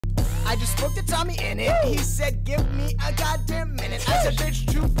I just spoke to Tommyinnit. He said, give me a goddamn minute. I said, bitch,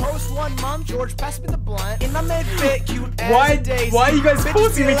 2 posts 1 month. George, pass me the blunt. In my mid fit, cute as a daisy. Why are you guys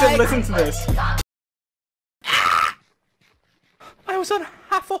forcing me to listen to this? I was on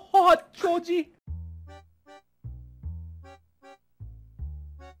half a heart, Georgie.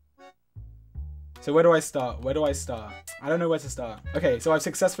 So where do I start? Where do I start? I don't know where to start. Okay, so I've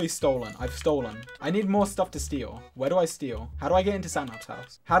successfully stolen. I've stolen. I need more stuff to steal. Where do I steal? How do I get into Sapnap's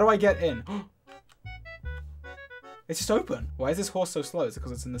house? How do I get in? It's just open. Why is this horse so slow? Is it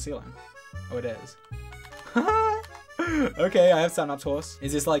because it's in the ceiling? Oh, it is. Okay, I have Sapnap's horse.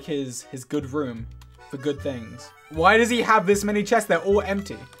 Is this like his good room for good things? Why does he have this many chests? They're all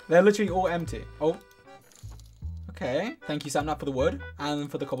empty. They're literally all empty. Oh. Okay, thank you Sapnap for the wood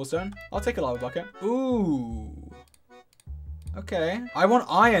and for the cobblestone. I'll take a lava bucket. Ooh. Okay. I want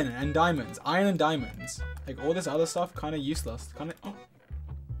iron and diamonds. Iron and diamonds. Like all this other stuff, kind of useless. Kind of. Oh.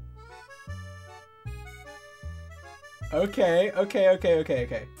 Okay.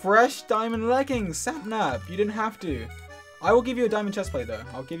 Fresh diamond leggings, Sapnap. You didn't have to. I will give you a diamond chestplate though.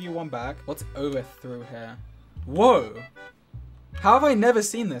 I'll give you one back. What's over through here? Whoa. How have I never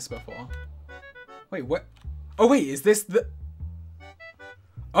seen this before? Wait, what? Oh wait, is this the...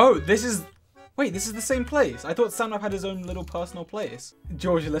 Oh, this is... Wait, this is the same place. I thought Sapnap had his own little personal place.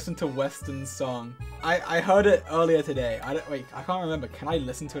 George, listen to Weston's song. I heard it earlier today. Wait, I can't remember. Can I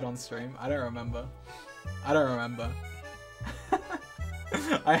listen to it on stream? I don't remember. I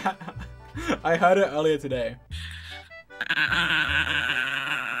heard it earlier today.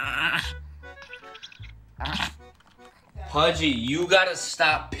 Pudgy, you gotta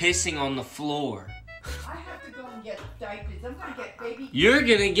stop pissing on the floor. Get diapers. I'm gonna get baby. You're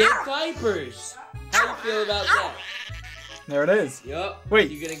gonna get diapers. How do you feel about that? There it is. Yup.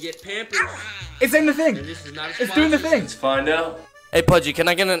 Wait. You're gonna get Pampers. It's doing the thing. And this is not a it's doing the thing. Let's find out. Hey Pudgy, can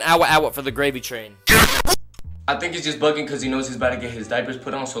I get an hour for the gravy train? I think he's just bugging because he knows he's about to get his diapers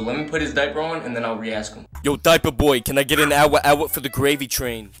put on. So let me put his diaper on and then I'll re-ask him. Yo, diaper boy, can I get an hour for the gravy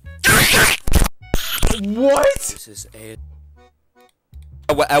train? What? This is a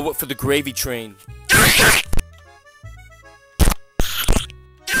hour for the gravy train.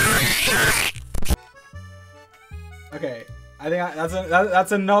 Okay, I think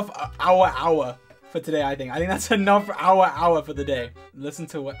that's enough hour for today. I think that's enough hour for the day. Listen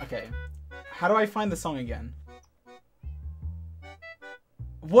to what? Okay, how do I find the song again?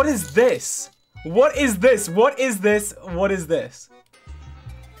 What is this? What is this? What is this? What is this?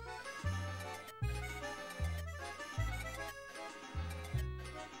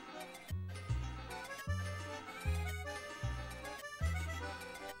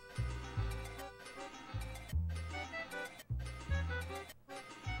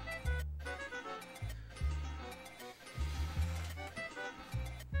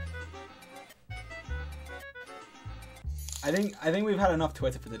 I think we've had enough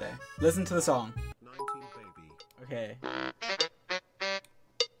Twitter for today. Listen to the song. 19 baby. Okay.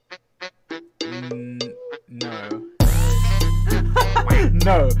 No.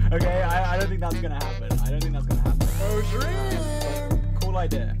 No. Okay, I don't think that's gonna happen. Oh, dream. Cool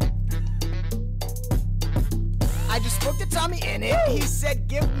idea. I just spoke to Tommyinnit. He said,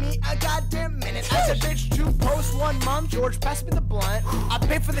 give me a goddamn minute. I said, bitch, 2 posts 1 month. George, pass me the blunt. I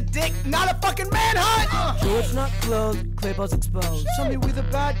paid for the dick, not a fucking manhunt. George not clothed, clay balls exposed. Tell me we the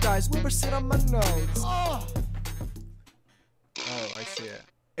bad guys. Wilbur sit on my nose. Oh, I see it.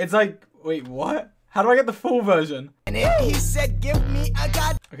 It's like, wait, what? How do I get the full version? And he said, give me a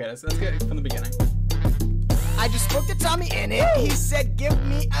god. Okay, let's get it from the beginning. I just spoke to Tommyinnit. He said, give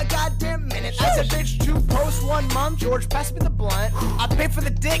me a goddamn minute. I said, bitch, 2 posts 1 month. George, pass me the blunt. I paid for the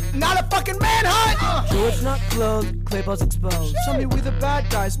dick, not a fucking manhunt. George not clothed, clay balls exposed. Tell me we the bad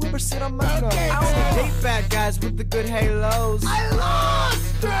guys. Wilbur sit on my nose. I only date bad guys with the good halos. I lost.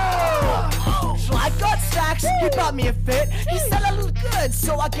 So I got stacks. He bought me a fit. He said I look good,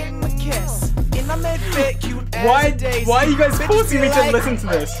 so I gave him a kiss. In my mid fit, cute as a daisy. Why are you guys forcing me to listen to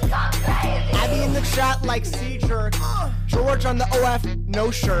this? I be in the shot like C-jerk. George on the OF, no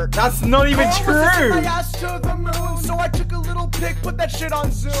shirt. That's not even true. My ass to the moon, so I took a little pic, put that shit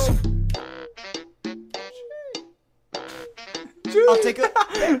on Zoom. I'll take a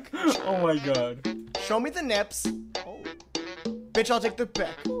pic. Oh my god. Show me the nips. Oh. Bitch, I'll take the pic.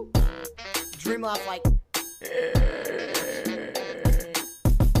 Dream laugh like.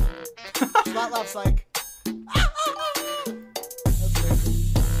 Spot laughs like.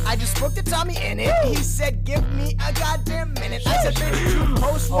 I just spoke to Tommyinnit. He said, give me a goddamn minute. I said, bitch, 2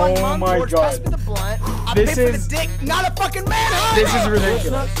 posts 1 month. my George, God. pass me the blunt. I This pay for is- the dick, not a fucking manhunt. This is Not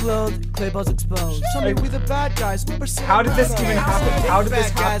ridiculous. clothed, clay balls exposed. Tell me we the bad guys. We were sitting How did this around. even happen? How did this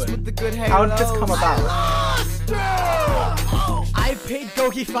Bad guys happen? with the good How did this come halos. about? I paid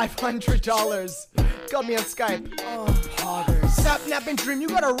Gogi $500. Got me on Skype. Oh, poggers. Sapnap and Dream, you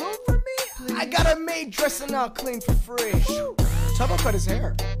got a room for me? I got a maid dressing out clean for free. Tubbo cut his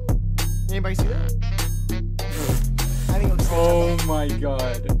hair. Anybody see that? I think I'm safe. Oh my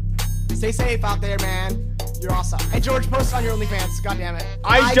god. Stay safe out there, man. You're awesome. And George, post on your OnlyFans. God damn it.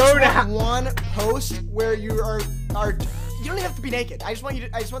 I just don't want have one post where you are. You don't even have to be naked. I just want you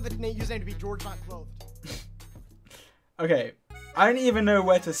to. I just want the username to be George Not Clothed. Okay, I don't even know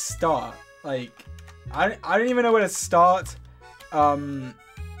where to start. Like, I don't even know where to start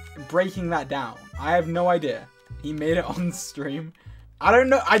breaking that down. I have no idea. He made it on stream. I don't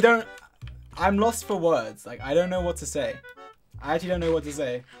know. I'm lost for words. Like, I don't know what to say. I actually don't know what to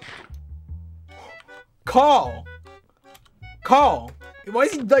say. Karl! Karl! Why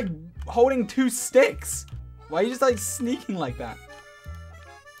is he, like, holding 2 sticks? Why are you just, like, sneaking like that?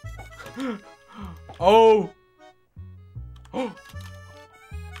 Oh! Oh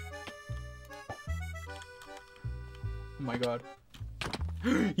my god.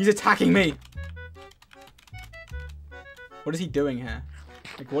 He's attacking me! What is he doing here?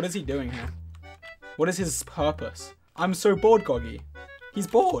 Like, what is he doing here? What is his purpose? I'm so bored, Goggy. He's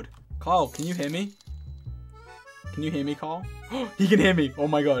bored. Karl, can you hear me? Can you hear me, Karl? He can hear me! Oh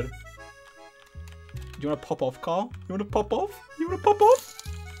my god. Do you want to pop off, Karl? You want to pop off? You want to pop off?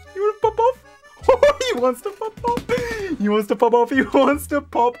 You want to pop off? He wants to pop off. He wants to pop off. He wants to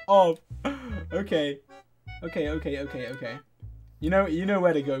pop off. Okay. Okay. You know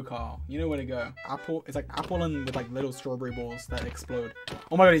where to go, Karl. You know where to go. Apple. It's like apple and with like little strawberry balls that explode.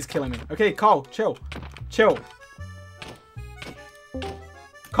 Oh my god, he's killing me. Okay, Karl, chill. Chill.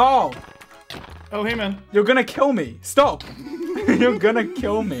 Karl! Oh, hey, man. You're gonna kill me. Stop. You're gonna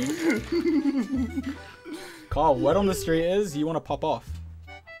kill me. Karl, word on the street is you want to pop off.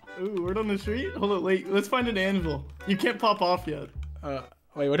 Ooh, word on the street? Hold on, wait. Let's find an anvil. You can't pop off yet.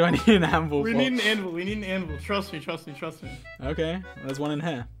 Wait, what do I need an anvil We for? need an anvil. We need an anvil. Trust me. Okay, there's one in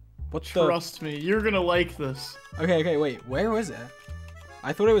here. What the? Trust me. You're gonna like this. Okay, wait. Where was it?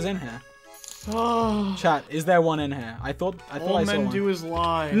 I thought it was in here. Oh. Chat, is there one in here? I thought All I saw men one. do is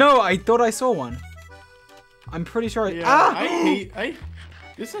lie. No, I thought I saw one. I'm pretty sure. Yeah, Ah!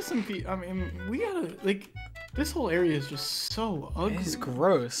 This SMP. I mean, we gotta like. This whole area is just so ugly. It is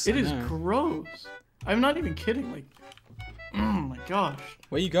gross. It I is know. gross. I'm not even kidding. Like, oh my gosh.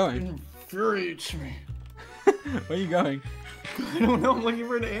 Where are you It going? infuriates me. Where are you going? I don't know. I'm looking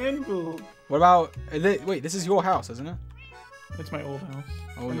for an anvil. What about? Wait, this is your house, isn't it? It's my old house.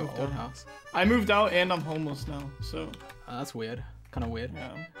 Oh, I your moved old out. house. I moved out and I'm homeless now. So That's weird. Kind of weird.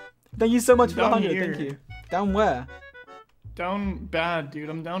 yeah. Thank you so much for the Down 100. here. Thank you. Down where? Down bad, dude.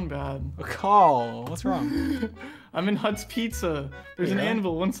 I'm down bad. Oh, Karl, what's wrong? I'm in Hut's Pizza. There's an Yeah?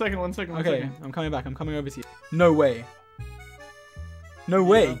 anvil. One second. Okay, I'm coming back. I'm coming over to you. No way. No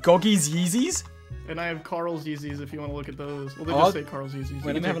way. Goggy's Yeezys? And I have Karl's Yeezys if you want to look at those. Well, they Oh, just say Karl's Yeezys.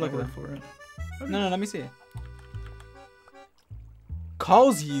 wait, let me have a look at at them. for it. No, let me see.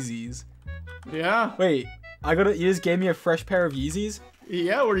 Karl's Yeezys? Yeah. Wait, you just gave me a fresh pair of Yeezys?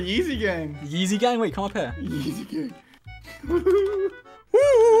 Yeah, we're Yeezy Gang. Yeezy gang? Wait, come up here. Yeezy Gang. We're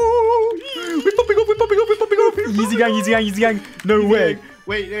popping off. Yeezy gang. No way.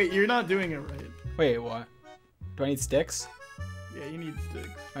 Wait, you're not doing it right. Wait, what? Do I need sticks? Yeah, you need sticks.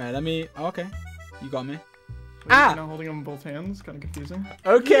 Alright, let me. Oh, okay. You got me. Wait, Ah! You're not holding them in both hands. Kind of confusing.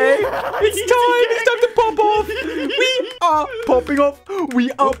 Okay. It's time to pop off. We are popping off.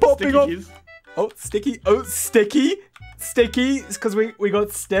 We are popping off. Stickies. Oh, sticky. Oh, sticky. Sticky. It's because we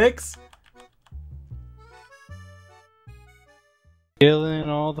got sticks. Killing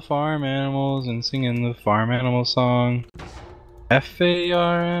all the farm animals and singing the farm animal song.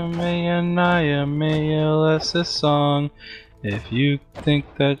 FARMANIMALS this song. If you think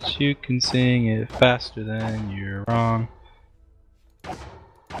that you can sing it faster, then you're wrong.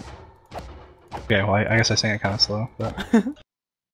 Okay, well I guess I sang it kind of slow, but